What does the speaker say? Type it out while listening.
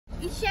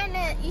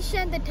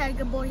Eshan the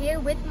tiger boy here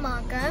with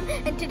Malcolm,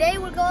 and today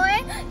we're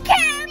going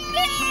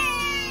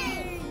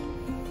camping!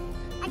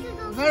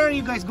 Where are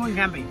you guys going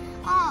camping?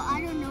 Oh,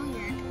 I don't know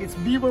yet. It's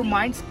Beaver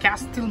Mines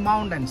Castle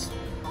Mountains.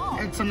 Oh.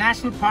 It's a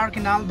national park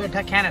in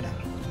Alberta, Canada.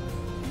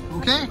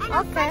 Okay? And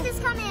our friend is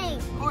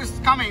coming. Who is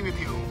coming with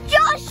you?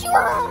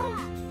 Joshua!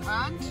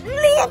 And?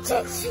 Leon.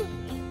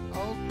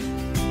 Oh.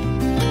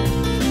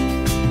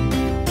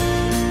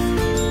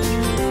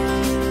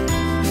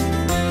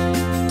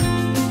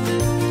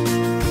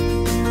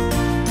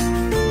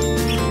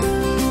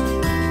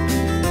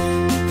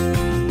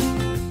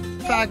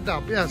 Packed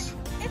up, yes.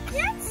 If you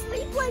can't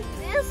sleep like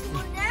this,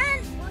 will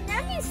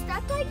that be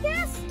stuck like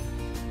this?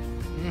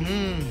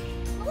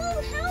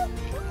 Oh, help!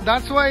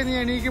 That's why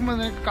you need to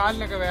call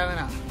like a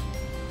vedana.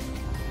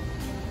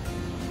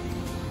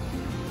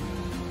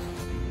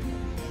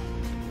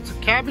 It's a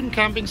cabin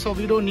camping, so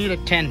we don't need a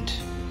tent.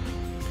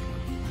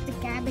 It's a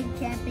cabin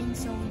camping,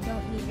 so we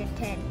don't need a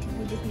tent.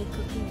 We just need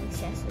cooking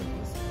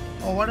accessories.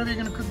 Oh, what are we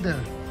gonna cook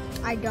there?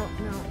 I don't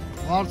know.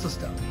 Lots of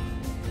stuff.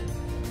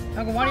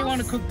 Okay, what do you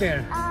want to cook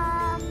there?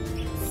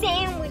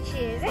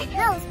 Sandwiches.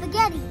 No,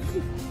 spaghetti.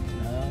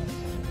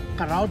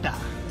 Carota.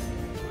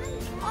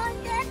 Oh,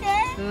 Dad,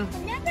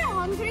 I'm never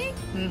hungry.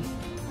 Your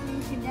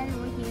dad is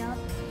waking up.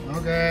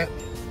 Okay.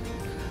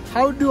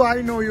 How do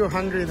I know you're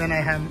hungry? Then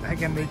I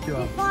can wake you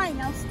up.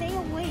 Fine, I'll stay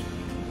awake.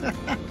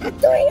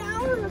 3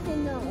 hours or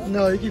no?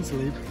 No, you can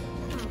sleep.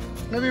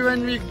 Maybe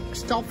when we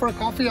stop for a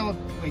coffee, I'll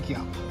wake you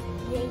up.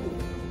 Maybe.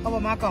 How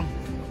about Malcolm?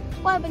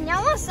 Why, but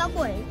now we're on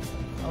Subway.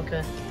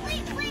 Okay.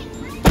 Wait.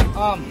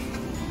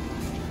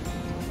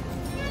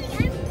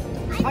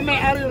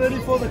 Are you ready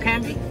for the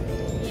camping?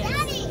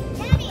 Daddy,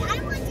 I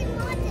want Tim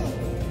Hortons.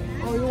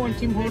 Oh, you want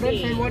Tim Hortons?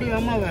 Hey, what do you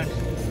want?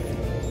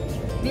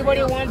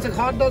 Anybody wants a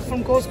hot dog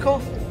from Costco?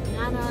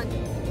 Now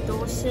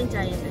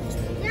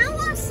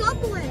we're on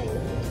Subway.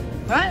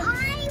 What?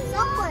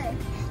 Subway.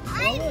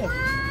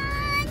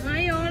 I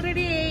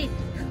already ate.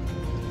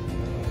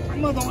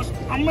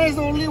 Amma is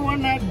the only one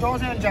that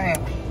dosa and chaya.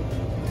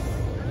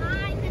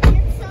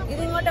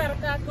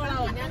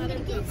 I'm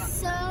gonna get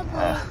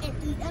Subway and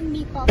eat a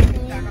meatball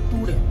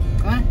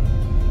there.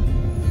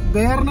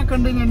 Bearne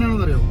kandinga enna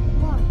anaryo?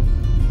 What?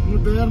 You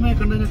bearne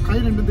kandinga kai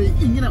rendu de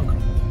ingine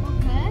vekanam.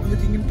 Okay.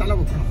 Adithu ingine thala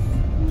vekanam.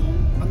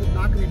 Adu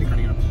naakku vendi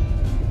kadiyanam.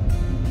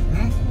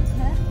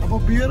 Appo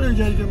bear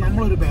vicharikkun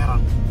nammal oru bear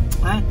aanu.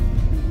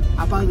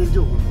 Appo adu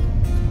thirichu pogum.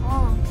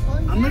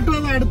 Annittu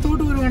adu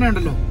aduthotu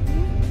varuvanandallo.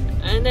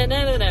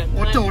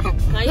 Otta otam.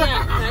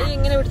 Kai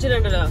ingine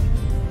pidichirundallo.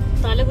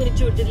 Thala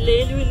kurichu vittu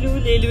lelu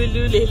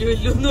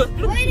vellu nu.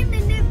 Wait a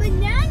minute, but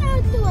now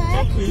out the way,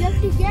 you have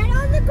to get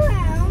on the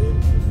ground,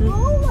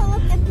 roll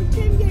up, and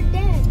pretend you're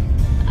dead.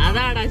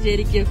 Adada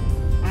ശരിക്കും.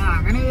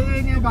 അങ്ങനെ ചെയ്ത്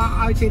കഴിഞ്ഞാൽ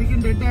ശരിക്കും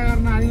dead ആയ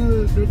കാരണം അതിന്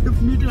dead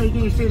meet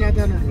കഴിക്കാൻ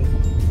ഇഷ്ടമില്ലാത്തതാണല്ലോ.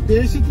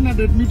 ദേഷ്യത്തിന് ആ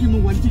ഡെഡ് മീറ്റ് ഒന്ന്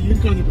വലിച്ച്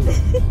കീറിക്കളഞ്ഞിട്ട് പോകും.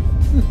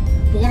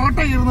 പൊറോട്ട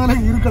ഇരുന്നാലേ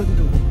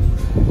കീറിക്കളഞ്ഞിട്ട് പോകും.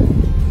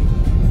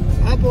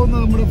 ആ പോകുന്നത്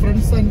നമ്മുടെ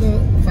ഫ്രണ്ട്സ് ആൻഡ്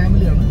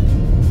ഫാമിലിയാണ്.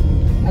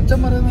 അച്ഛൻ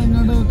പറയുന്നത്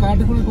ഇങ്ങോട്ട്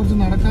കാട്ടിക്കൂടെ കുറച്ച്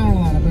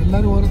നടക്കാനുള്ളതാണ്. അപ്പോൾ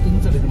എല്ലാവരും ഓരോ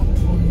തിങ്സ് എടുക്കണം.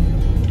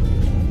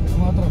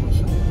 മാത്രമാണ്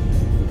പ്രശ്നം.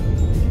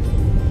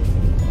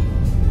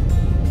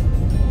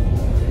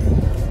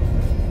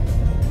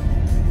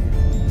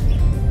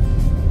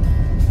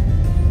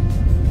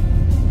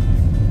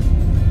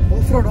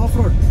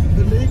 Off-road.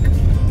 The lake,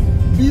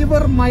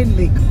 Beaver Mine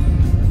Lake.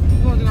 We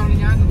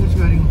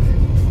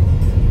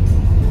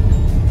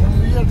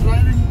are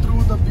driving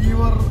through the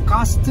Beaver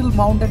Castle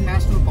Mountain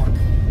National Park.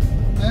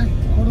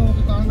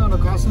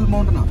 Castle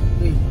Mountain.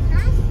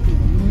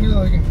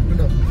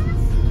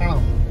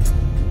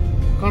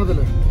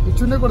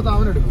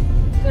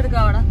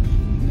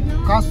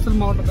 Castle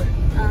Mountain.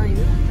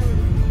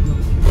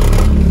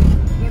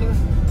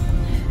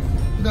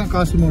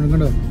 Castle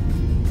Mountain.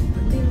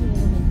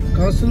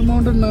 Castle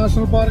Mountain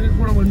National Park is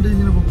one of the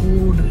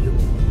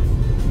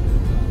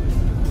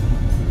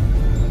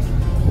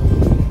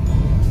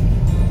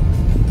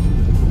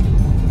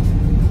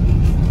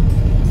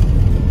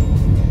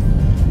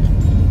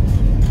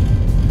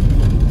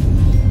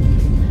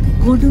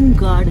Golden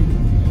Garden.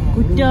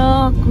 Kutta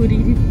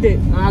Kuritte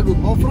Agu.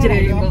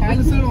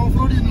 Palisade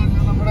off-road is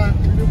നമ്മുടെ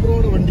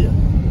Beaver വണ്ടിയാണ്.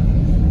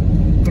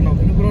 കണ്ടോ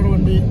Beaver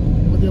വണ്ടി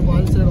പുതിയ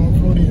Palisade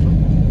off-road ചെയ്യണം.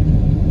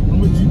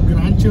 നമ്മൾ Jeep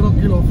Grand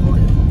Cherokee off-road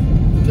ചെയ്യണം.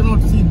 You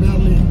cannot see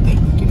barely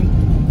anything. You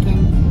can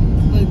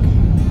like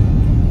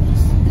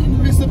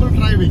invisible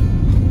driving.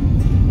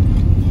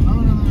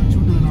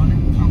 shoot ചെയ്യലാണ്.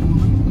 ആ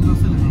പോകുന്നത് എല്ലാ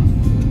സ്ഥലങ്ങളും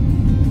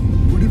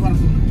പൊടി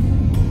പറക്കുന്നു.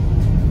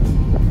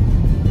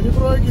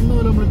 Beaver ഇന്ന്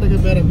വരെ നമ്മളിട്ടൊക്കെ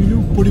പേര് വിനു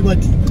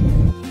പൊടിമാറ്റി.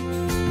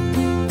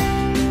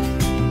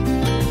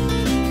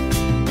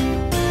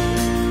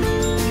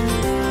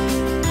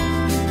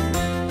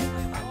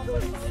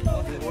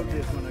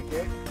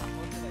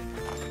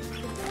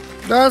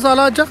 क्या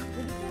साला अच्छा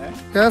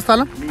क्या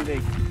साला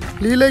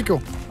लीलेको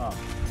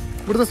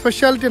इवुडത്തെ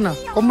സ്പെഷ്യാലിറ്റി എന്നാ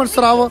കൊമ്പൻ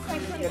സ്രാവ്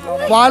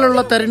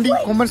വാലുള്ള തരണ്ടി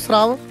കൊമ്പൻ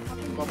സ്രാവ്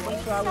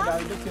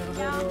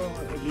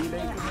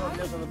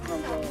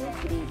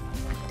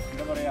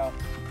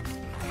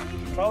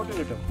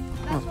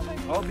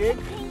How big?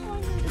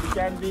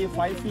 can be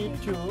 5 feet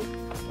to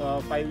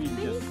 5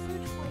 inches.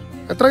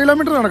 എത്ര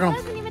കിലോമീറ്റർ നടക്കണം?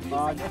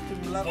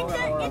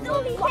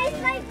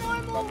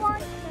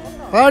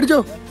 ആ അടിച്ചോ.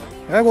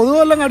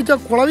 കൊതുവെല്ലാം അടിച്ച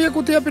കുളവിയെ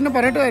കുത്തിയാ പിന്നെ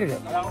പറയട്ടെ കാര്യമില്ല.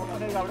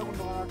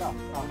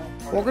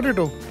 പോക്കറ്റ്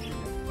ഇട്ടോ.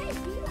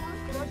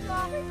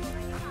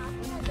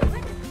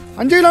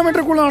 5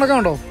 കിലോമീറ്റർ കൂടുതൽ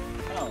നടക്കാനുണ്ടോ?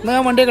 എന്നാ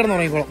ഞാൻ വണ്ടിയെ കിടന്നു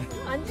തുടങ്ങിക്കോളാം.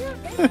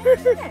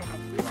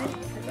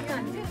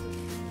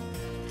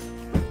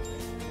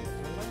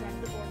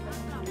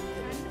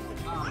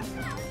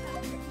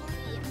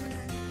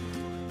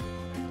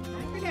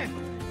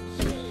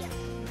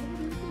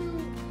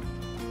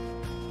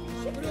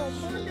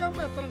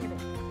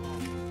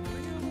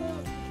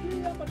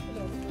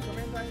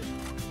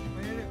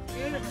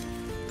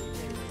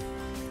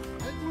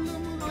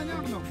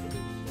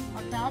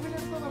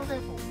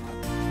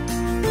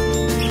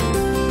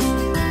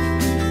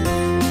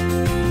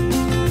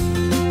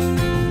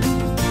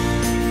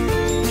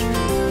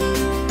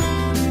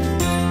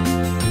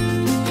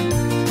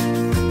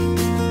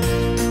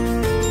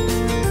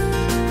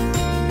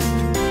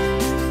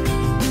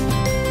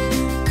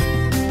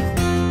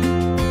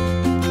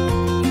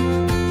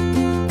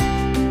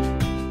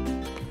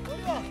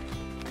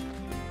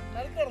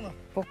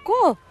 പൊക്കോ.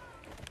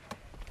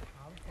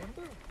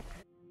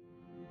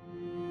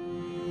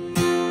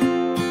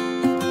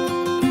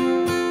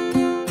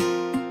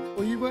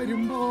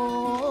 വരുമ്പോ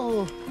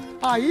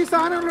ഈ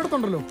സാധനം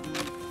ഉള്ളിടത്തുണ്ടല്ലോ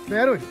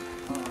വേറെ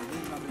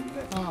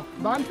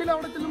ബാൻഫിൽ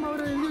അവിടെ ചെല്ലുമ്പോ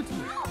അവര് എഴുതി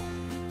വെച്ചില്ലേ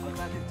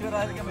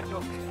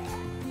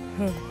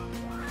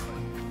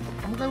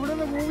നമുക്ക് ഇവിടെ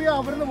നിന്ന് മൂവ് ചെയ്യാം.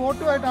 അവരുടെ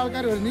വോട്ടുമായിട്ട്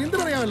ആൾക്കാർ വരും.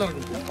 നീന്തൽ അറിയാം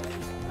എല്ലാവർക്കും.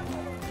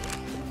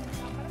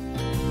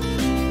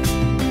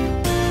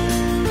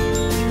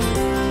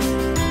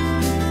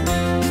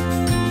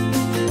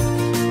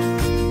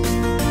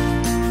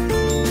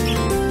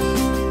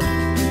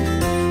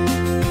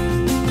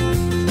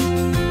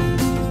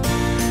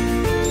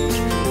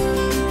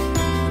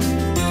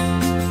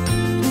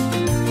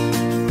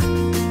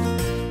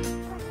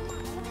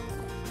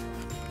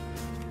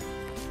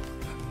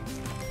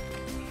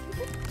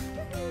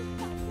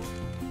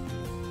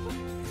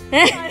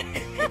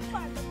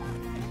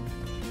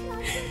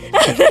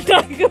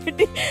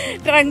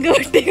 ട്രങ്ക്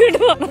വെട്ടി കൊണ്ട്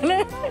പോണല്ലേ.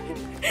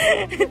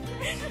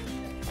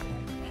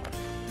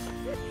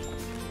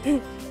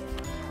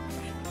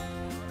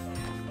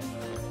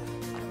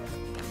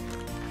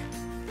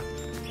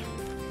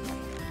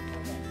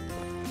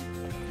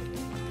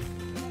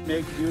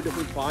 Make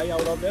beautiful pie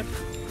out of it.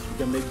 You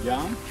can make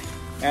jam,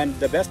 and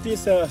the best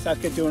is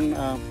Saskatchewan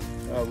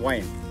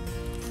wine.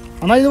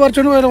 എന്നാ ഇത്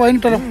പറിച്ചോണ്ട് പോയാലോ?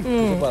 വൈകിട്ടല്ലോ.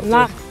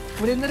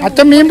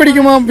 അച്ഛൻ മീൻ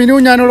പിടിക്കുമ്പോ ബിനു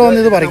ഞാനിവിടെ വന്ന്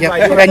ഇത് പറിക്കാം.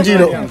 5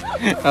 കിലോ.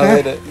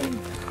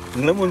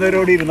 നിങ്ങൾ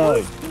മുന്നേരോടി ഇരുന്നാൽ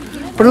മതി.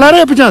 പിള്ളേരെ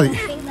ഏൽപ്പിച്ചാൽ മതി.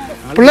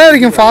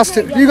 പിള്ളേരായിരിക്കും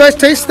fast. You guys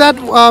taste that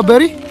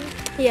berry?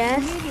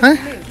 Yes. Huh?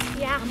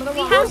 Yeah.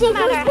 We have some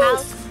at our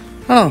house.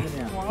 ആണോ?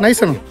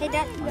 നൈസ് ആണോ? Hey,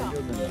 Dad.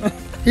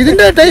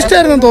 ഇതിന്റെ ടേസ്റ്റ്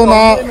ആയിരുന്നു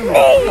തോന്നുന്നു.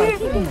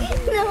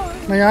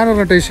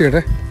 ഞാനൊന്ന് ടേസ്റ്റ്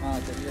ചെയ്യട്ടെ.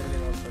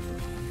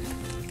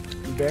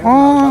 ആ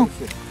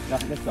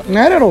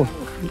നേരാടോ.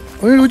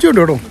 ഒരു രുചി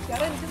ഉണ്ട് കേട്ടോ.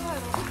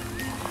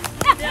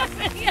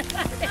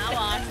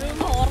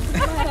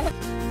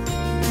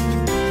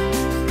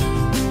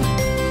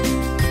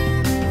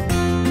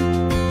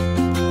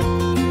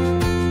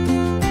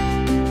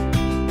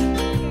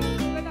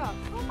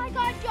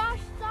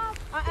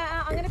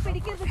 അങ്ങനെ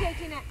പിടിക്കരുത്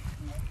ചേച്ചിനെ.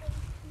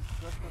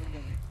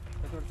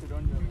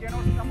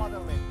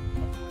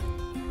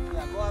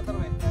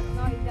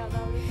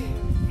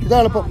 ഇതാ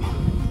എളുപ്പം.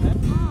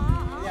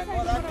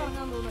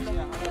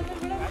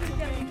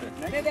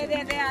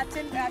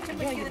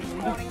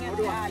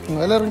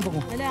 ഇറങ്ങി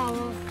പോകും.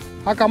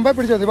 ആ കമ്പെ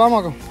പിടിച്ചോ.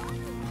 ദിവാമാക്കും.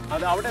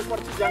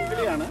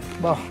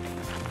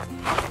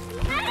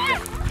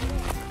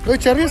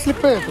 ചെറിയ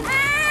സ്ലിപ്പ് ചെയ്തു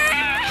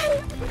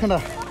കണ്ടാ.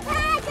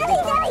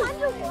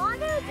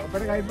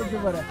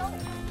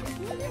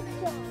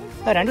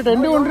 രണ്ട്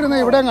ടെന്റ് കൊണ്ടിരുന്ന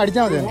ഇവിടെ അങ്ങ്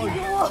അടിച്ചാൽ മതി.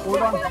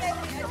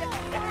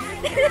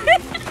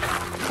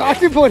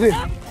 കാട്ടിപ്പോലെ.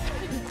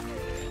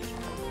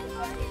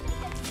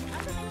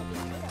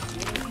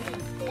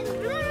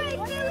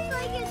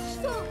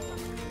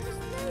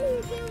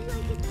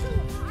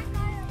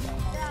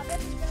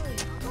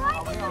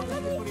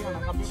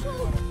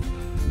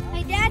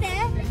 Hey, Daddy,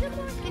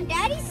 can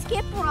Daddy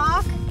skip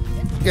rock?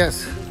 Yes.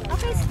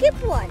 Okay, skip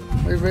one.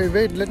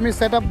 Wait. Let me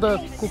set up the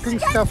cooking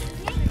stuff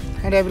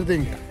and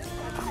everything.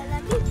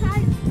 Let me try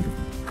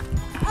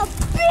a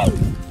big.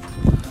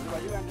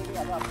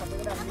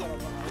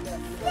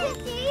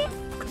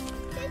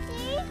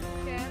 Sissy,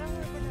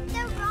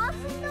 the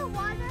rocks in the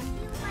water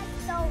feel like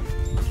soap.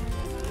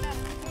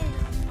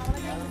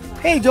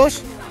 Hey, Josh,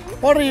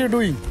 what are you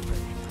doing?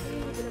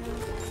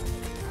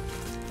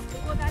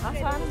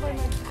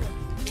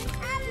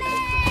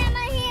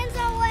 My hands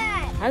are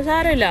wet. അത്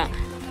സാരമില്ല.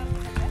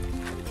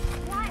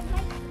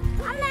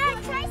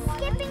 Try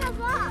skipping a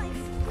rock.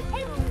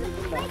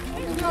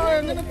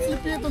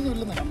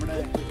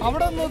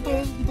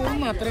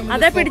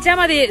 അതെ പിടിച്ചാ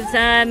മതി.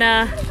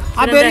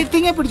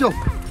 പിടിച്ചോ.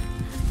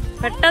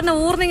 പെട്ടെന്ന്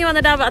ഊർന്നിങ്ങി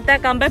വന്നിട്ട് അത്ത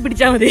കമ്പെ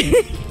പിടിച്ചാ മതി.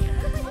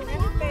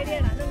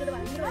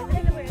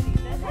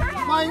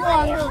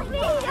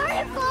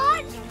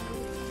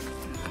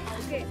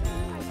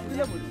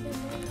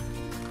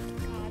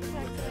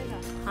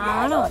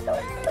 ആണോ?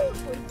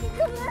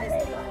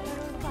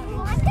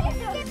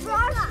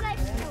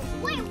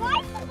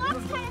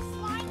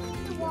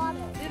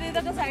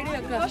 ഇതൊക്കെ സൈഡിൽ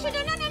വെക്കാം.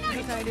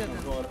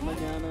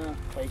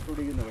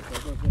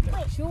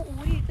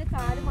 ഊരിയിട്ട്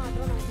കാല്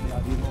മാത്രം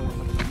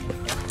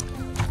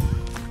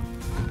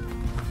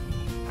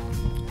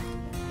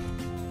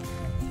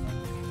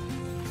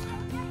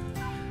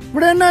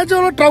ഇവിടെ എന്നാ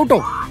വെച്ചാൽ ട്രൗട്ടോ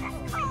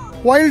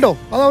വൈൽഡോ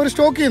അതോ അവർ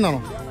സ്റ്റോക്ക് ചെയ്യുന്നതാണോ?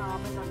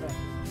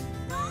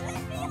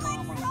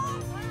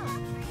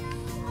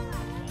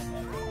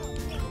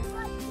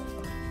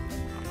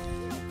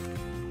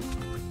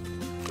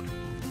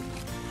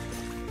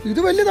 ഇത്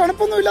വലിയ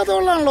തണുപ്പൊന്നും ഇല്ലാത്ത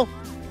വെള്ളമാണല്ലോ,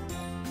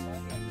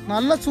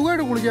 നല്ല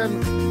സുഖമായിട്ട്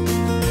കുളിക്കായിരുന്നു.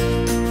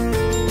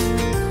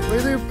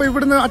 ഇത് ഇപ്പൊ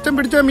ഇവിടുന്ന് അച്ഛൻ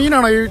പിടിച്ച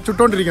മീനാണോ ഈ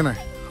ചുട്ടോണ്ടിരിക്കുന്നത്?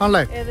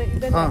 ആണല്ലേ?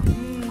 ആ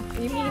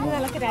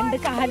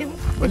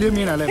വലിയ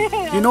മീനല്ലേ?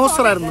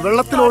 ദിനോസർ ആയിരുന്നു,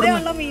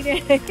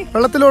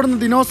 വെള്ളത്തിലോടുന്ന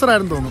ദിനോസർ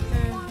ആയിരുന്നു തോന്നുന്നു.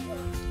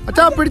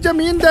 അച്ഛാ പിടിച്ച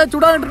മീൻ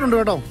ചുടായിട്ടിട്ടുണ്ട്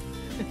കേട്ടോ.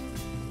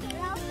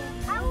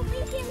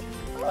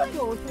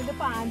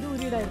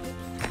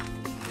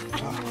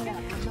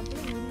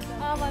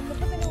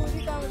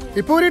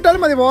 ഇപ്പൊ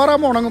ഊരിയിട്ടാലും മതി,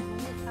 പോറാമോ ഉണങ്ങും.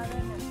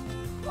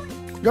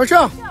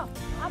 ജോഷോ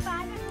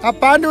ആ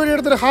പാൻറ് ഊരി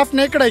എടുത്തിട്ട് ഹാഫ്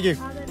നേക്കഡ് ആക്കി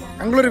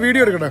ഞങ്ങളൊരു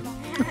വീഡിയോ എടുക്കട്ടെ.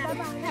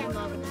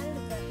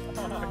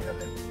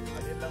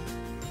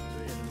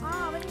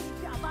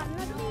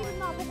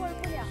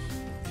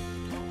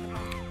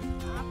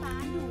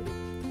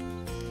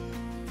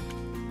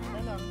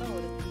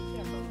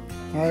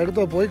 ആ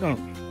എടുത്തോ, പോയി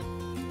കാണും.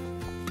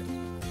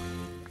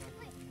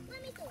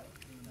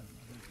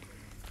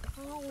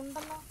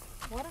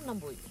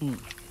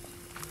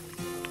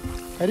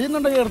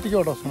 കരിയുന്നുണ്ടെങ്കിൽ എടുത്തിക്കോ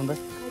കേട്ടോ സ്വന്തം.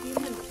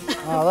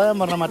 ആ അതാ ഞാൻ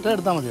പറഞ്ഞ, മറ്റേ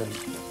എടുത്താൽ മതിയായിരുന്നു.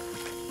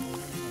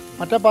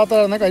 മറ്റേ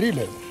പാത്രമായിരുന്നേ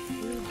കരിയില്ലായിരുന്നു.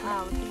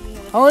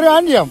 ആ ഒരു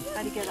ആൻ ചെയ്യാം,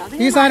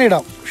 ഈ സാധനം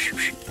ഇടാം,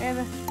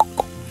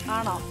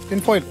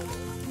 ടിൻഫോയിൽ.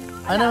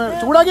 അതിനെ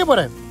ചൂടാക്കിയ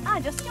പോരെ?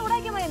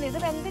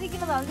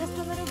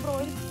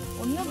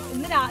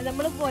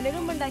 നമ്മള്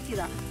പുലരുമ്പോ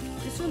ഉണ്ടാക്കിയതാ.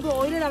 ജസ്റ്റ്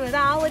ബ്രോയിൽ ഇടാൻ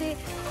ആ ഒരു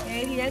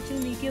റിയാക്ഷൻ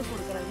നീക്കി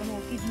കൊടുക്കണം.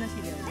 നോക്കിയിരുന്ന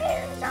ശരിയാണ്.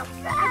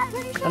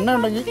 എണ്ണ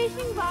ഉണ്ടെങ്കിൽ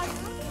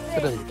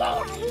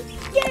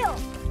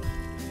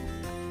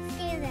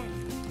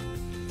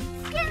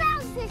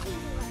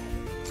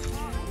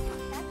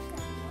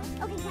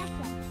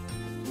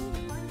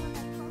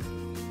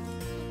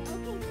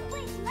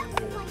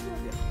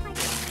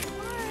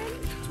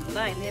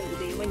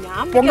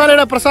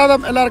പൊങ്കാലയുടെ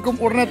പ്രസാദം എല്ലാവർക്കും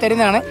ഉടനെ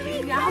തരുന്നതാണ്.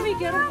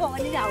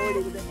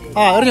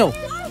 ആ എറിഞ്ഞോ,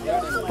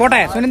 പോട്ടെ,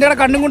 സുനന്ദയുടെ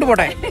കണ്ണും കൊണ്ട്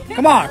പോട്ടെ.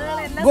 Come on,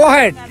 go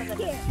ahead.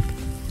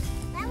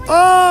 ആ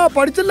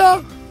പഠിച്ചല്ലോ,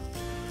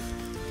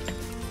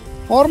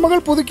 ഓർമ്മകൾ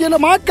പുതുക്കിയല്ലോ.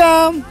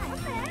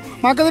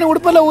 മാക്കതിന്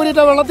ഉടുപ്പല്ല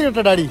ഊരിട്ടാ വെള്ളത്തിൽ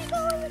ഇട്ട ഡാഡി.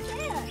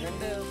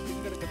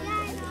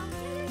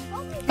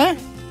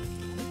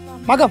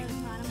 മകം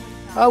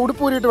ആ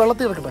ഉടുപ്പ് ഊരിയിട്ട്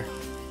വെള്ളത്തിൽ ഇറക്കട്ടെ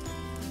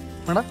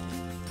വേണ്ട.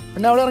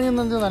 പിന്നെ അവിടെ ഇറങ്ങി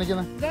എന്ത്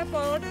നനയ്ക്കുന്നത്?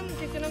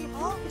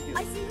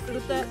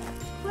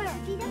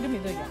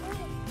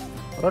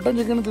 പൊറോട്ടയും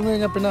ചിക്കനും തിന്നു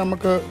കഴിഞ്ഞാൽ പിന്നെ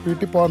നമുക്ക്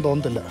വീട്ടിൽ പോകാൻ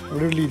തോന്നത്തില്ല.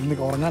 ഇവിടെ ഇരുന്ന്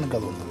ഉറങ്ങാനൊക്കെ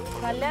തോന്നുന്നു.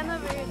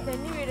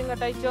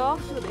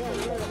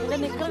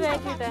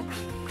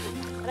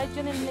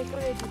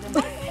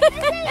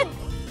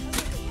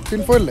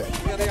 ടിൻഫോയില്ലേ?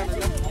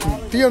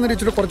 തീ വന്നിട്ട്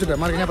ഇച്ചിരി കുറച്ചിട്ടേ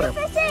മാറി ഞാൻ പറയാം.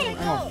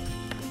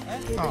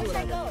 ആ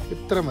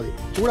ഇത്ര മതി,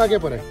 ചൂടാക്കിയാ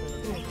പോരെ.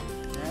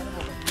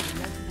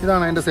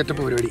 ഇതാണ് അതിന്റെ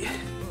സെറ്റപ്പ് പരിപാടി.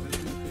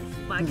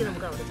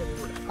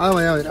 ആ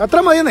മതി മതി, അത്ര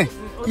മതിയെന്നേ.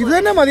 ഇത്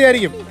തന്നെ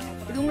മതിയായിരിക്കും.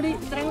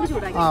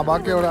 ആ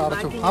ബാക്കി അവിടെ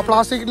അടച്ചു. ആ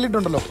പ്ലാസ്റ്റിക്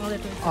ഇട്ടുണ്ടല്ലോ,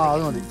 ആ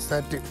അത് മതി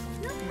സെറ്റ്.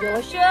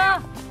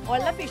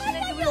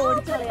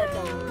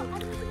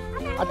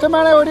 അച്ഛൻ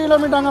വേണേ 1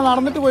 കിലോമീറ്റർ അങ്ങ്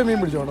നടന്നിട്ട് പോയി മീൻ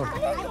പിടിച്ചോട്ടോ.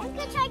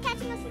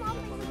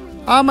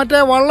 ആ മറ്റേ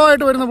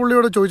വള്ളമായിട്ട് വരുന്ന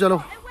പുള്ളിയോട് ചോദിച്ചാലോ?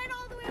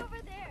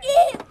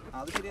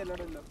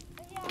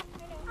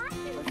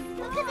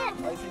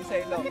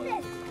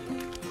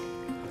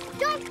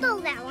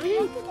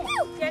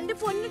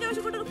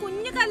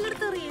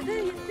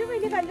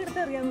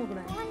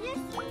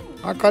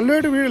 ആ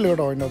കല്ലുമായിട്ട് വീഴില്ല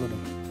കേട്ടോ അതിൻ്റെ അകത്തോട്ട്.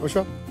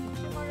 പക്ഷേ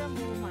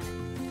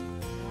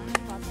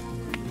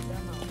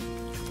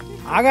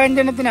ആകെ 5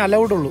 എണ്ണത്തിന്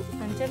അലൗഡ് ഉള്ളൂ.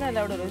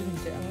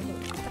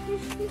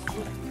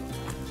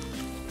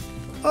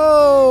 ഓ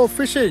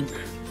ഫിഷിങ്.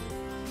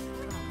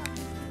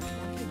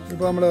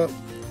 ഇപ്പൊ നമ്മള്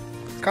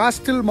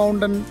കാസ്റ്റിൽ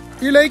മൗണ്ടൻ,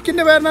 ഈ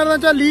ലേക്കിന്റെ പേരെന്നാന്ന്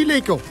വെച്ചാൽ ലീ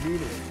ലേക്കോ,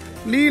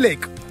 ലീ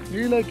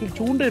ലേക്കിൽ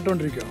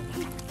ചൂണ്ടയിട്ടോണ്ടിരിക്കുക.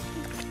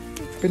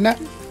 പിന്നെ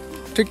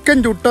ചിക്കൻ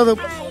ചുട്ടതും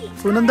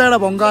സുനന്ദയുടെ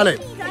പൊങ്കാല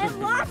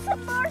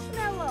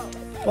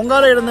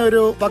ഇടുന്ന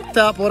ഒരു ഭക്ത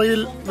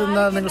പുറകിൽ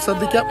നിന്ന് നിങ്ങൾ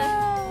ശ്രദ്ധിക്കാം.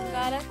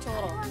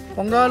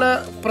 പൊങ്കാല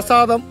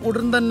പ്രസാദം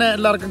ഉടൻ തന്നെ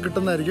എല്ലാവർക്കും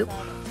കിട്ടുന്നതായിരിക്കും.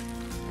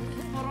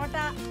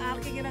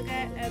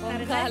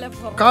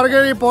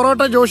 കാർഗിൽ ഈ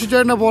പൊറോട്ട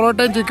ജോഷിച്ചേട്ടൻ്റെ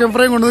പൊറോട്ടയും ചിക്കൻ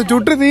ഫ്രൈയും കൊണ്ടുവന്ന്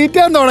ചുട്ട്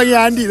തീറ്റാൻ തുടങ്ങി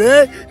ആൻറ്റി. ഇത്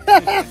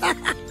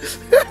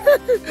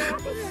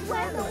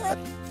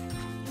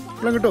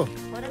കിട്ടോ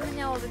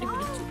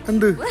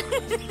എന്ത്?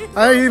 ആ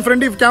ഈ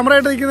ഫ്രണ്ട് ക്യാമറ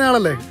ആയിട്ട് നിൽക്കുന്ന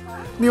ആളല്ലേ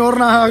നീ?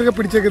 ഓർണ ആകെ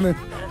പിടിച്ചേക്കുന്നത്.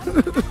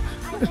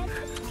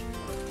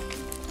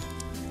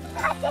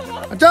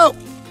 അച്ഛോ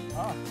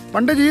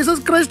പണ്ട്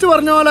ജീസസ് ക്രൈസ്റ്റ്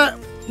പറഞ്ഞ പോലെ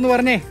എന്ന്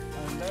പറഞ്ഞേ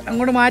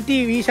അങ്ങോട്ട് മാറ്റി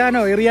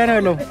വീശാനോ എറിയാനോ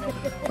അല്ലോ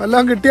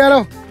എല്ലാം കിട്ടിയാലോ.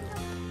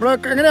 ഇവിടെ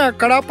എങ്ങനെയാ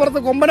കടാപ്പുറത്ത്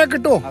കൊമ്പനെ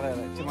കിട്ടുമോ?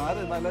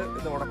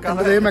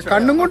 ദൈവമേ,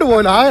 കണ്ണും കൊണ്ട്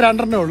പോകില്ല, ആ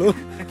 2 ഉള്ളൂ.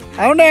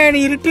 അതുകൊണ്ടാണ്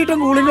ഇരുട്ടിയിട്ടും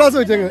കൂളിംഗ് ഗ്ലാസ്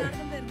വെച്ചേക്ക്.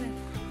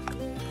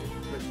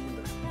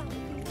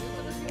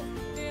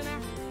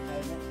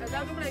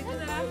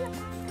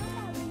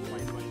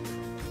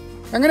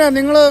 എങ്ങനെയാ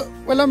നിങ്ങള്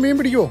വല്ല മീൻ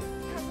പിടിക്കുവോ?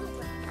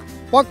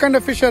 What kind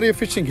of fish are you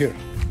fishing here?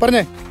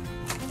 പറഞ്ഞേ.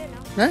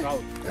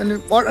 And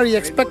what are you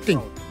expecting?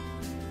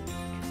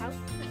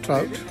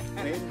 Trout.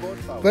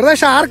 വെറുതെ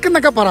ഷാർക്ക്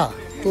എന്നൊക്കെ പറ.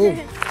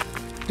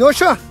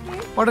 Joshua,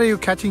 what are you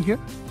catching here?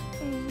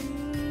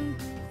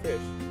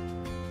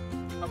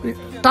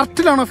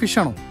 ടർട്ടിലാണോ fish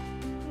ആണോ?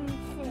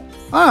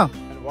 ആ.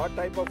 And what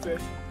type of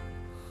fish?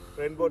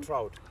 Rainbow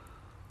trout.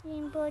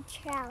 Rainbow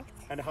trout.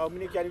 And how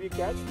many can we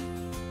catch?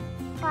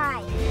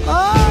 5.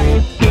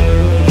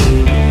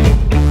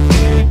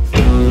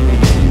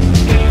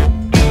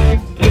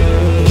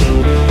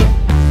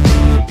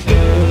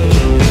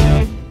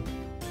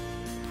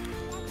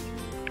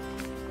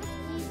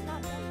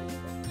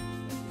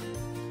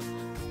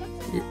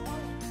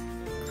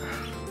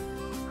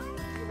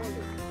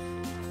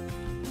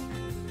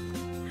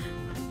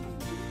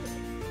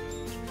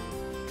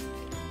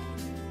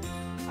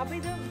 അപ്പൊ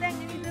ഇത്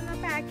ഇതെങ്ങനെ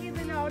pack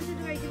ചെയ്തല്ലോ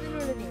ഓടിച്ചിട്ട്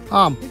കഴിക്കുന്നതിനുള്ളിൽ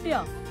ആ.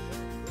 കിട്ടിയോ?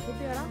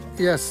 കിട്ടിയോടാ?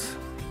 Yes.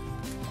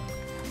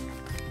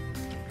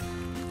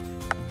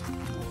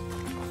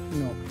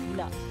 No.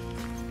 ഇല്ല.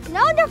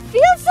 Now to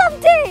feel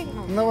something.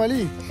 എന്നാ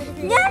വലി.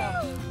 Yeah.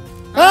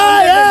 Ah,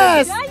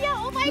 yes.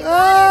 Oh my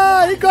Ah,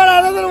 he got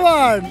another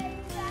one.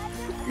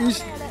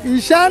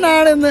 Eshan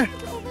ആണെന്ന്.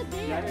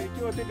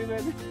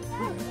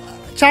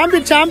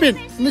 ചാമ്പ്യൻ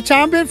ഇന്ന്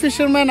ചാമ്പ്യൻ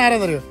ഫിഷർമാൻ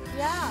ആരാന്നറിയോ?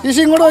 ഈശ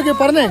ഇങ്ങോട്ട് നോക്കി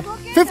പറഞ്ഞേ.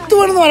 5th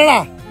വൺ എന്ന് പറയടാ.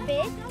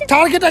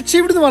 ടാർഗറ്റ്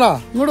അച്ചീവ്ഡ് എന്ന് പറ.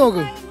 ഇങ്ങോട്ട്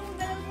നോക്ക്.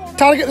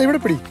 ടാർഗറ്റ് ഇവിടെ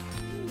പിടി.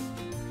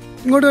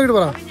 ഇങ്ങോട്ട് നോക്കിട്ട്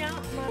പറ.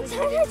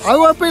 അത്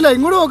കുഴപ്പമില്ല,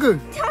 ഇങ്ങോട്ട് നോക്ക്.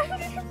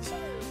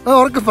 അത്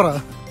ഉറക്കെ പറ.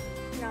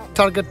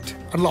 Target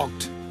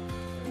unlocked.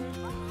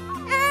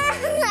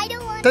 I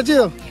don't want. Touch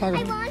ചെയ്തോ? I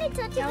want to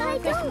touch it, but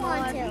I don't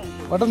want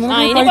to.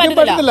 നിനക്ക് കഴിക്കാൻ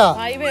പറ്റില്ല.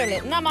 ഹൈവേ ഉള്ളൂ.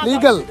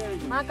 ലീഗൽ.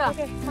 മാക്കാ